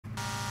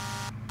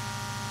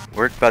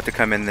We're about to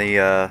come in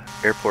the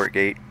airport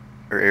gate,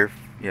 or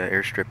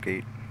airstrip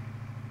gate.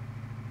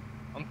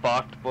 I'm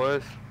fucked,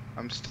 boys.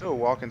 I'm still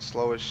walking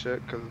slow as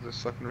shit because of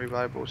this fucking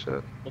revive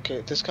bullshit.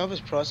 Okay, this cop is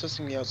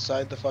processing me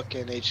outside the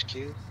fucking HQ.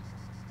 I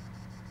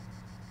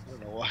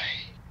don't know why.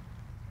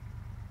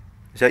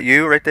 Is that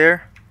you right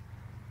there?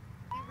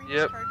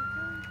 Yep.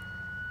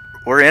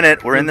 We're in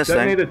it. We're in this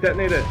detonate thing. it,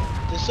 detonate it.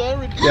 The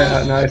siren.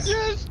 Yeah, nice.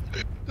 Yes!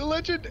 The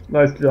legend!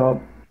 Nice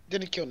job.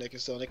 Didn't kill Nick,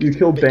 so Nick You is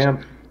killed the bitch.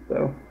 Bamf,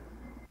 though.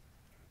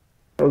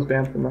 That was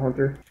Bamf from the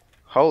Hunter.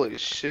 Holy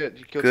shit!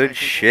 You killed Good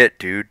shit,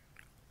 dude.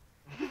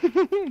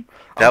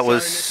 That I'm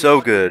was sorry, Nick, so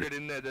I couldn't good. get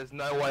in there. There's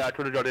no way I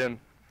could have got in.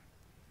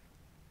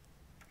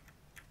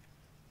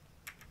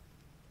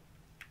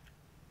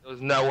 There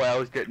was no way I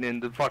was getting in.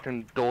 The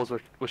fucking doors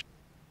were